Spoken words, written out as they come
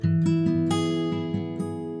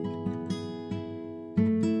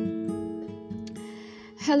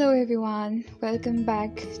Hello, everyone. Welcome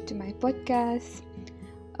back to my podcast,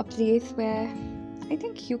 a place where I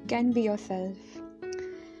think you can be yourself.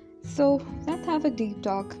 So, let's have a deep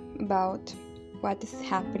talk about what is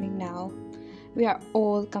happening now. We are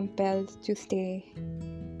all compelled to stay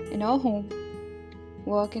in our home,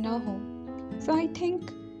 work in our home. So, I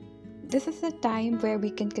think this is a time where we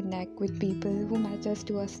can connect with people who matters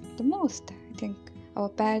to us the most. I think our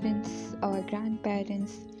parents, our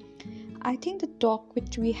grandparents. I think the talk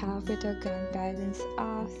which we have with our grandparents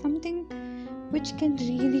are something which can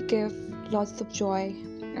really give lots of joy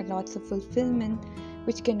and lots of fulfillment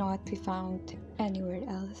which cannot be found anywhere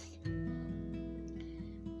else.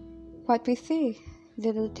 What we say,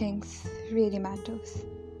 little things really matters.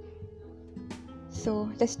 So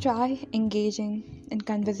let's try engaging in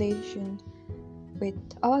conversation with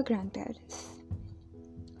our grandparents,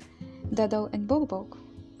 Dado and Bobo,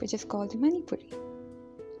 which is called Manipuri.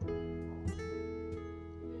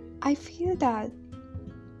 I feel that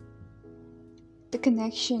the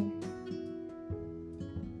connection,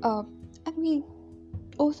 and we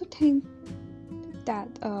also think that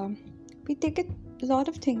we take a lot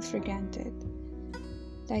of things for granted,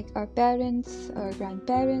 like our parents, our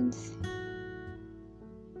grandparents.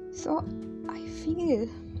 So I feel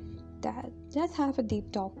that let's have a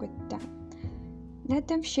deep talk with them. Let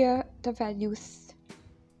them share the values,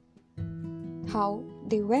 how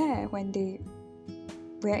they were when they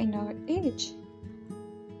were in our age,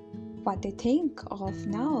 what they think of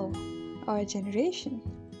now, our generation.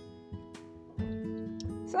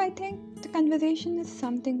 So I think the conversation is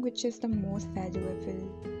something which is the most valuable.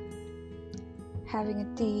 Having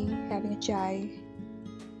a tea, having a chai,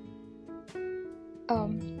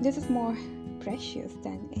 this is more precious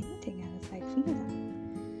than anything else, I feel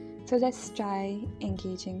that. So let's try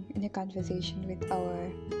engaging in a conversation with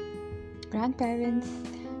our grandparents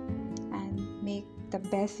and make the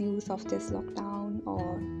best use of this lockdown,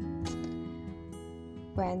 or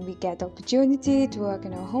when we get the opportunity to work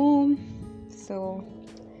in our home. So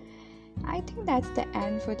I think that's the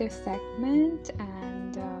end for this segment,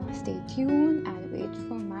 and stay tuned and wait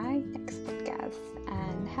for my next podcast,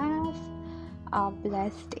 and have a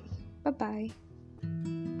blessed day. Bye bye.